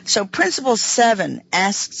 So Principle 7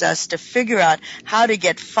 asks us to figure out how to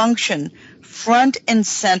get function front and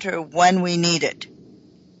center when we need it,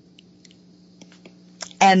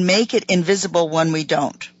 and make it invisible when we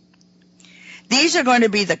don't. These are going to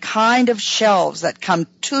be the kind of shelves that come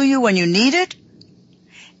to you when you need it,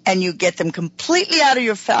 and you get them completely out of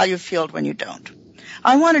your value field when you don't.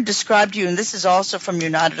 I want to describe to you, and this is also from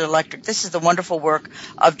United Electric, this is the wonderful work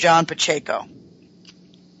of John Pacheco.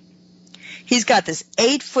 He's got this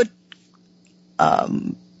 8-foot,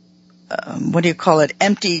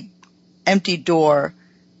 empty door.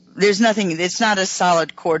 There's nothing, it's not a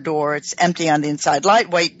solid core door, it's empty on the inside,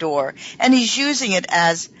 lightweight door, and he's using it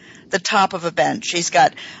as the top of a bench. He's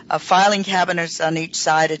got filing cabinets on each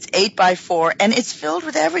side. It's 8x4, and it's filled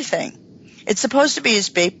with everything. It's supposed to be his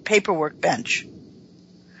paperwork bench.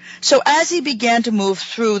 So as he began to move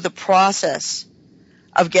through the process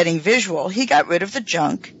of getting visual, he got rid of the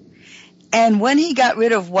junk. And when he got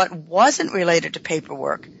rid of what wasn't related to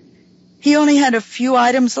paperwork, he only had a few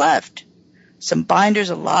items left. Some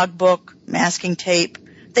binders, a logbook, masking tape.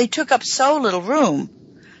 They took up so little room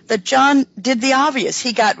that John did the obvious.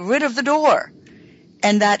 He got rid of the door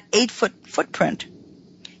and that 8-foot footprint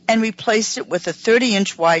and replaced it with a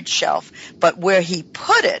 30-inch wide shelf. But where he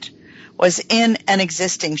put it was in an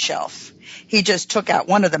existing shelf. He just took out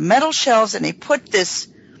one of the metal shelves and he put this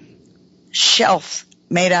shelf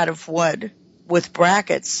made out of wood with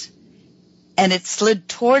brackets, and it slid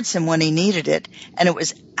towards him when he needed it, and it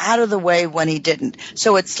was out of the way when he didn't.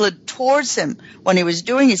 So it slid towards him when he was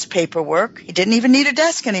doing his paperwork. He didn't even need a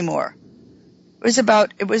desk anymore. It was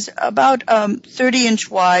about 30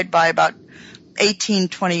 inch wide by about 18,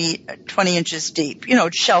 20 inches deep,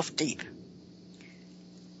 shelf deep.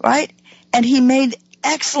 Right? And he made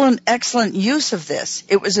excellent use of this.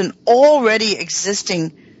 It was an already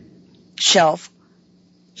existing shelf.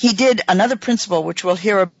 He did another principle, which we'll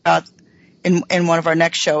hear about in one of our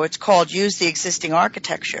next show. It's called Use the Existing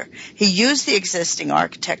Architecture. He used the existing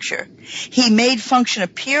architecture. He made function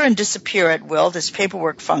appear and disappear at will, this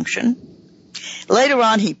paperwork function. Later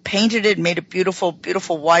on, he painted it, made it beautiful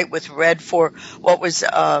white with red for what was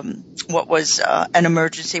an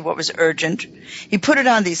emergency, what was urgent. He put it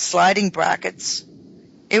on these sliding brackets.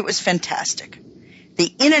 It was fantastic.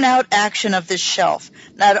 The in and out action of this shelf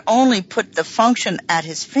not only put the function at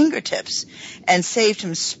his fingertips and saved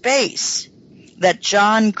him space that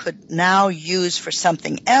John could now use for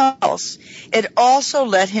something else, it also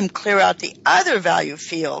let him clear out the other value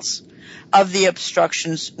fields of the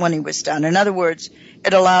obstructions when he was done. In other words,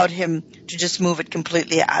 it allowed him to just move it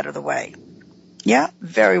completely out of the way. Yeah,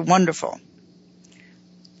 very wonderful.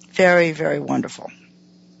 Very, very wonderful.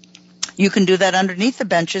 You can do that underneath the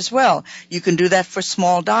bench as well. You can do that for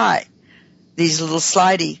small die. These little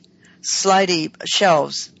slidey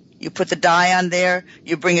shelves. You put the die on there,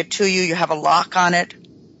 you bring it to you, you have a lock on it,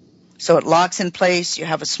 so it locks in place, you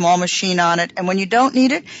have a small machine on it, and when you don't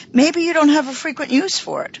need it, maybe you don't have a frequent use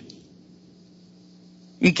for it.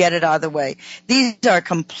 You get it out of the way. These are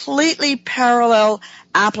completely parallel,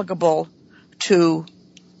 applicable to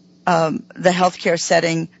the healthcare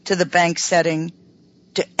setting, to the bank setting,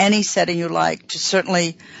 to any setting you like, to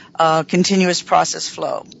certainly continuous process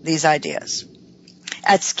flow, these ideas.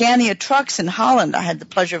 At Scania Trucks in Holland, I had the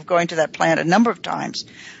pleasure of going to that plant a number of times.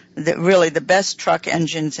 Really the best truck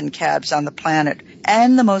engines and cabs on the planet,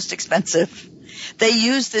 and the most expensive. They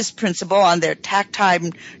used this principle on their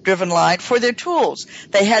takt-time-driven line for their tools.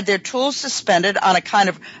 They had their tools suspended on a kind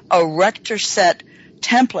of erector set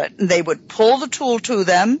template, and they would pull the tool to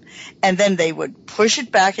them, and then they would push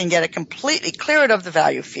it back and get it completely, clear it of the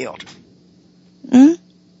value field.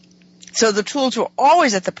 So the tools were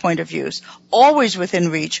always at the point of use, always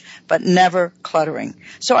within reach, but never cluttering.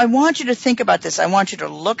 So I want you to think about this. I want you to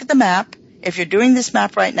look at the map. If you're doing this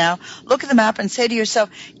map right now, look at the map and say to yourself,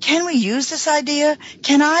 can we use this idea?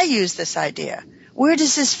 Can I use this idea? Where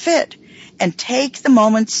does this fit? And take the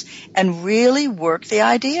moments and really work the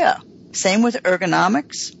idea. Same with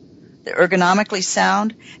ergonomics, the ergonomically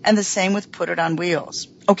sound, and the same with put it on wheels.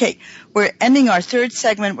 Okay, we're ending our third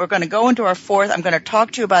segment. We're going to go into our fourth. I'm going to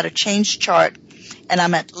talk to you about a change chart, and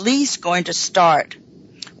I'm at least going to start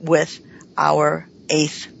with our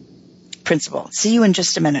eighth principle. See you in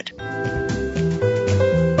just a minute.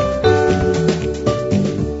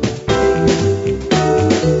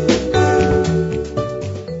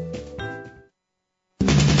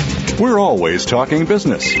 We're always talking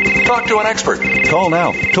business. Talk to an expert. Call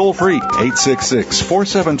now, toll free,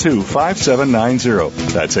 866-472-5790.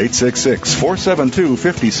 That's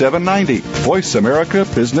 866-472-5790. Voice America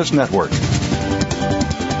Business Network.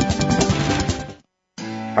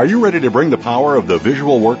 Are you ready to bring the power of the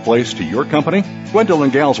visual workplace to your company? Gwendolyn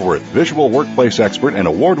Galsworth, visual workplace expert and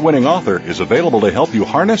award-winning author, is available to help you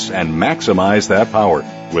harness and maximize that power.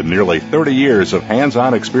 With nearly 30 years of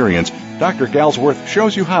hands-on experience, Dr. Galsworth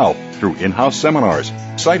shows you how through in-house seminars,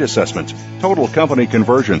 site assessments, total company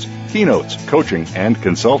conversions, keynotes, coaching, and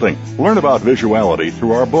consulting. Learn about visuality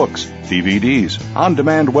through our books, DVDs,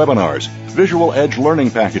 on-demand webinars, Visual Edge learning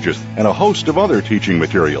packages, and a host of other teaching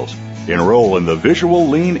materials. Enroll in the Visual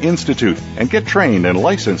Lean Institute and get trained and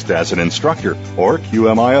licensed as an instructor or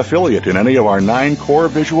QMI affiliate in any of our 9 core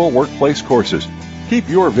visual workplace courses. Keep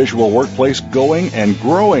your visual workplace going and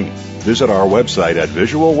growing. Visit our website at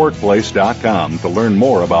visualworkplace.com to learn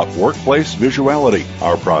more about workplace visuality,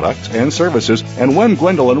 our products and services, and when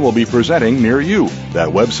Gwendolyn will be presenting near you. That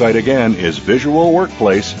website again is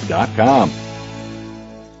visualworkplace.com.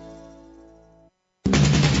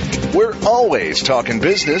 We're always talking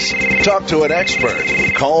business. Talk to an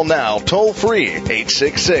expert. Call now, toll free,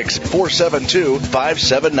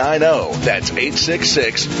 866-472-5790. That's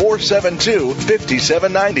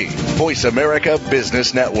 866-472-5790. Voice America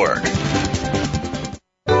Business Network.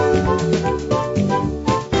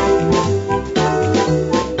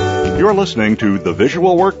 You're listening to The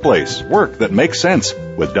Visual Workplace, Work That Makes Sense,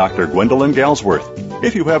 with Dr. Gwendolyn Galsworth.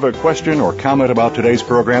 If you have a question or comment about today's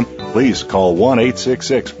program, please call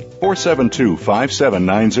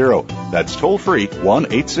 1-866-472-5790. That's toll free,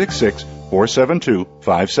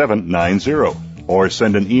 1-866-472-5790. Or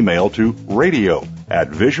send an email to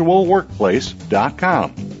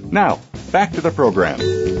radio@visualworkplace.com. Now, back to the program.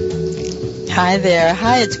 Hi there.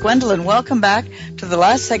 Hi, it's Gwendolyn. Welcome back to the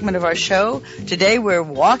last segment of our show. Today we're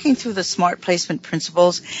walking through the smart placement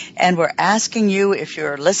principles, and we're asking you, if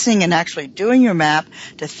you're listening and actually doing your map,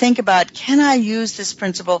 to think about, can I use this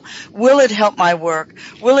principle? Will it help my work?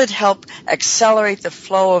 Will it help accelerate the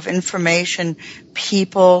flow of information,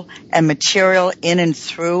 people, and material in and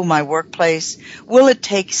through my workplace? Will it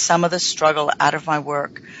take some of the struggle out of my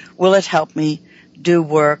work? Will it help me do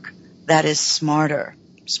work that is smarter?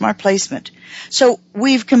 Smart placement. So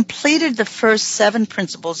we've completed the first 7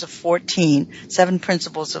 principles of 14, 7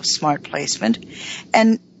 principles of smart placement.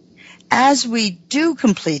 And as we do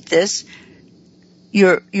complete this,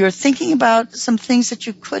 you're thinking about some things that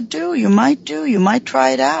you could do, you might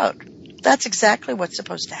try it out. That's exactly what's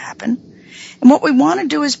supposed to happen. And what we want to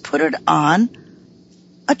do is put it on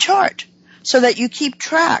a chart so that you keep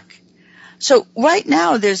track. So right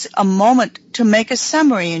now there's a moment to make a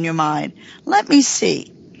summary in your mind. Let me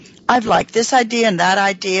see. I've liked this idea and that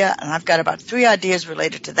idea, and I've got about 3 ideas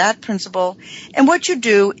related to that principle. And what you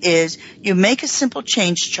do is you make a simple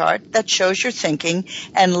change chart that shows your thinking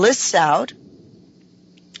and lists out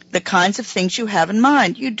the kinds of things you have in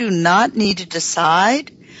mind. You do not need to decide.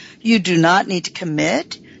 You do not need to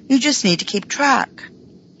commit. You just need to keep track.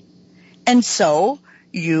 And so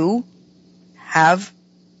you have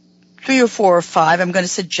 3 or 4 or 5. I'm going to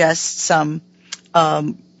suggest some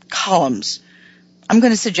columns. I'm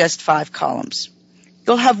going to suggest 5 columns.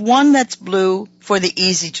 You'll have one that's blue for the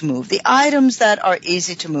easy to move, the items that are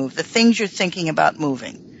easy to move, the things you're thinking about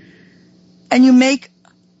moving. And you make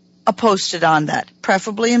a Post-it on that,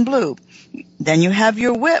 preferably in blue. Then you have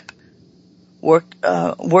your WIP,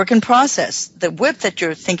 work in process, the WIP that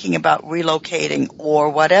you're thinking about relocating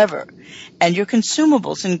or whatever, and your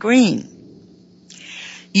consumables in green.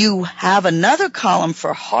 You have another column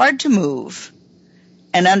for hard to move,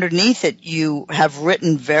 and underneath it you have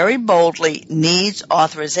written very boldly, needs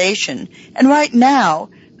authorization. And right now,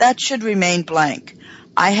 that should remain blank.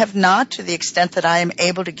 I have not, to the extent that I am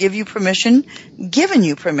able to give you permission, given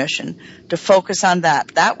you permission to focus on that.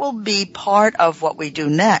 That will be part of what we do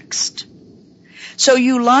next. So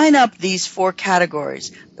you line up these 4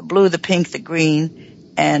 categories, the blue, the pink, the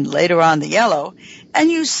green, and later on the yellow,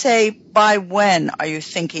 and you say, by when are you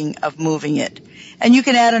thinking of moving it? And you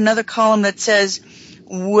can add another column that says,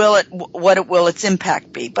 what will its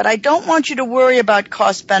impact be? But I don't want you to worry about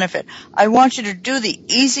cost benefit. I want you to do the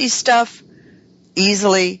easy stuff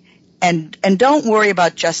easily, and don't worry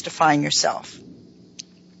about justifying yourself.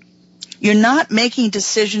 You're not making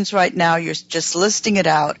decisions right now. You're just listing it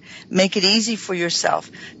out. Make it easy for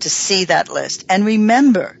yourself to see that list. And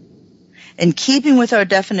remember, in keeping with our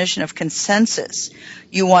definition of consensus,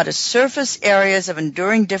 you want to surface areas of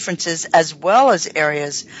enduring differences as well as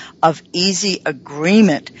areas of easy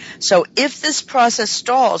agreement. So if this process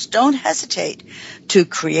stalls, don't hesitate to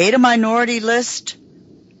create a minority list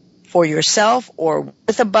for yourself or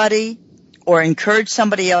with a buddy, or encourage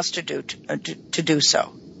somebody else to do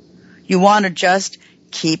so. You want to just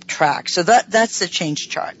keep track. So that's the change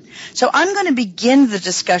chart. So I'm going to begin the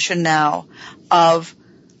discussion now of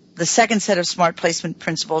the second set of smart placement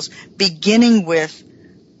principles, beginning with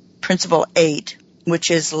principle 8,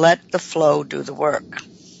 which is let the flow do the work.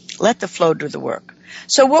 Let the flow do the work.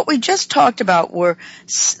 So what we just talked about were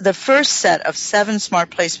the first set of 7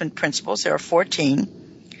 smart placement principles. There are 14.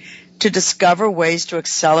 To discover ways to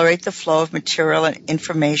accelerate the flow of material and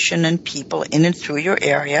information and people in and through your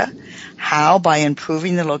area. How? By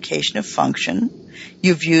improving the location of function.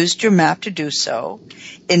 You've used your map to do so.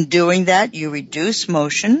 In doing that, you reduce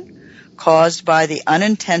motion caused by the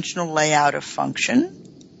unintentional layout of function.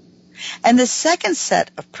 And the second set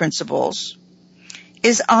of principles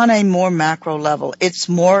is on a more macro level. It's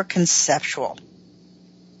more conceptual.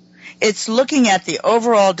 It's looking at the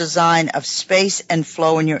overall design of space and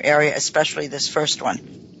flow in your area, especially this first one.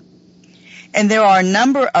 And there are a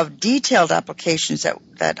number of detailed applications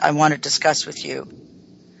that I want to discuss with you.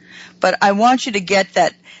 But I want you to get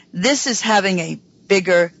that this is having a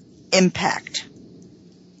bigger impact.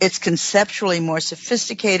 It's conceptually more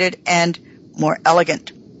sophisticated and more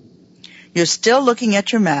elegant. You're still looking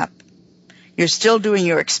at your map. You're still doing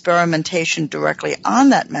your experimentation directly on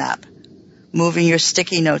that map, moving your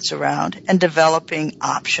sticky notes around and developing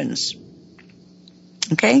options.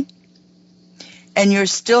 Okay? And you're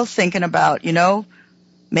still thinking about,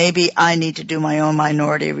 maybe I need to do my own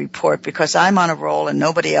minority report because I'm on a roll and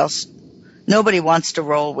nobody wants to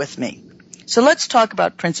roll with me. So let's talk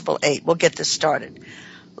about principle 8. We'll get this started.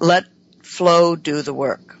 Let flow do the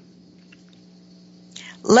work.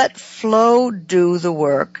 Let flow do the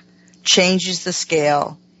work changes the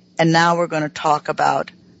scale, and now we're going to talk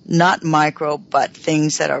about not micro, but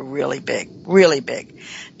things that are really big, really big.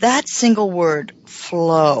 That single word,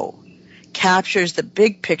 flow, captures the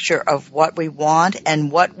big picture of what we want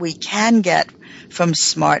and what we can get from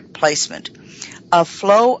smart placement. A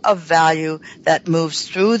flow of value that moves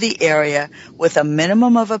through the area with a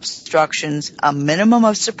minimum of obstructions, a minimum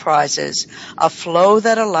of surprises, a flow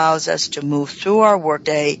that allows us to move through our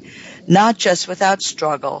workday, not just without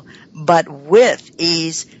struggle, but with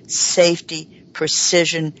ease, safety,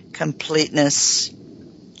 precision, completeness,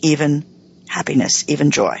 even happiness,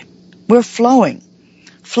 even joy. We're flowing.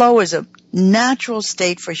 Flow is a natural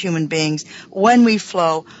state for human beings. When we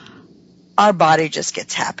flow, our body just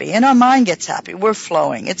gets happy and our mind gets happy. We're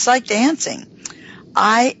flowing. It's like dancing.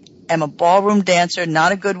 I am a ballroom dancer,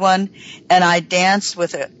 not a good one, and I danced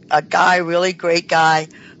with a guy, really great guy,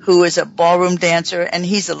 who is a ballroom dancer, and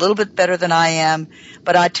he's a little bit better than I am.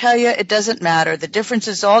 But I tell you, it doesn't matter. The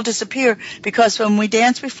differences all disappear because when we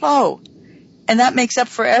dance, we flow. And that makes up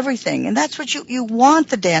for everything. And that's what you want,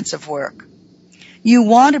 the dance of work. You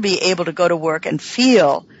want to be able to go to work and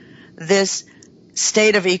feel this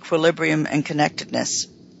state of equilibrium and connectedness.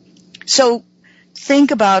 So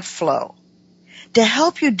think about flow. To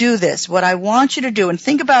help you do this, what I want you to do, and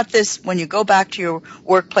think about this when you go back to your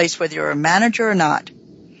workplace, whether you're a manager or not,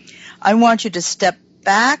 I want you to step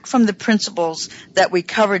back from the principles that we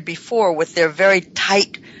covered before with their very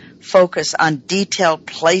tight focus on detailed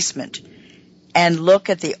placement and look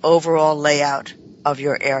at the overall layout of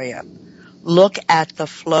your area. Look at the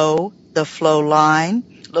flow line.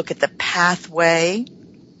 Look at the pathway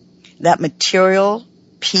that material,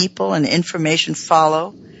 people, and information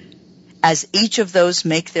follow as each of those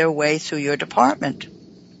make their way through your department.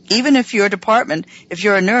 Even if your department, if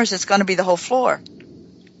you're a nurse, it's going to be the whole floor.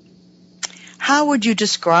 How would you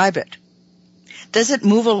describe it? Does it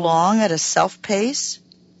move along at a self-pace?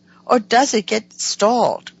 Or does it get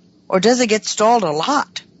stalled? Or does it get stalled a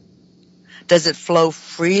lot? Does it flow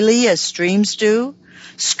freely as streams do,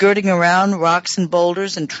 skirting around rocks and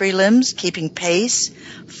boulders and tree limbs, keeping pace,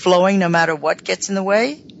 flowing no matter what gets in the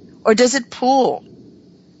way? Or does it pool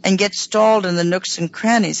and get stalled in the nooks and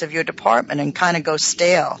crannies of your department and kind of go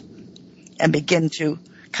stale and begin to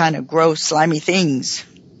kind of grow slimy things?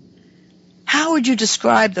 How would you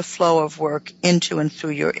describe the flow of work into and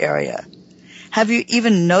through your area? Have you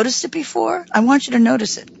even noticed it before? I want you to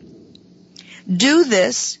notice it. Do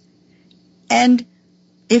this, and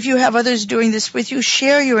if you have others doing this with you,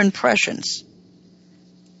 share your impressions.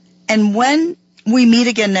 And when we meet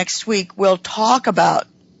again next week, we'll talk about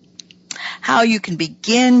how you can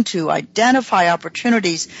begin to identify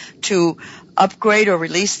opportunities to upgrade or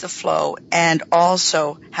release the flow, and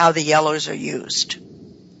also how the yellows are used,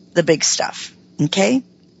 the big stuff. Okay?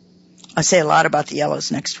 I'll say a lot about the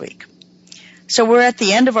yellows next week. So we're at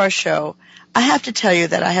the end of our show. I have to tell you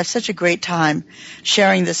that I have such a great time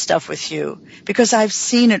sharing this stuff with you because I've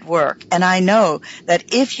seen it work, and I know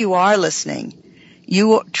that if you are listening,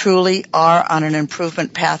 you truly are on an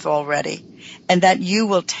improvement path already, and that you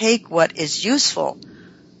will take what is useful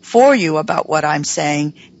for you about what I'm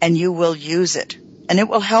saying, and you will use it, and it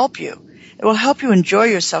will help you. It will help you enjoy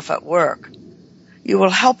yourself at work. It will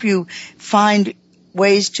help you find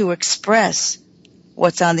ways to express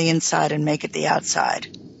what's on the inside and make it the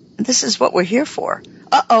outside. And this is what we're here for.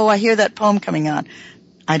 Uh-oh, I hear that poem coming on.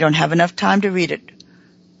 I don't have enough time to read it.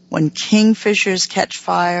 When kingfishers catch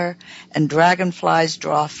fire and dragonflies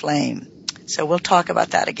draw flame. So we'll talk about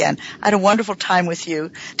that again. I had a wonderful time with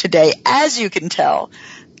you today, as you can tell.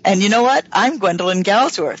 And you know what? I'm Gwendolyn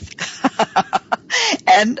Galsworth.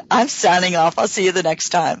 And I'm signing off. I'll see you the next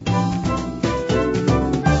time.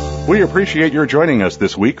 We appreciate your joining us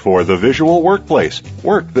this week for The Visual Workplace,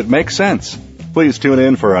 work that makes sense. Please tune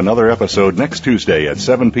in for another episode next Tuesday at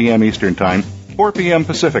 7 p.m. Eastern Time, 4 p.m.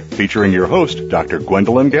 Pacific, featuring your host, Dr.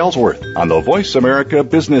 Gwendolyn Galsworth, on the Voice America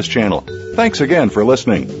Business Channel. Thanks again for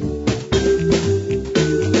listening.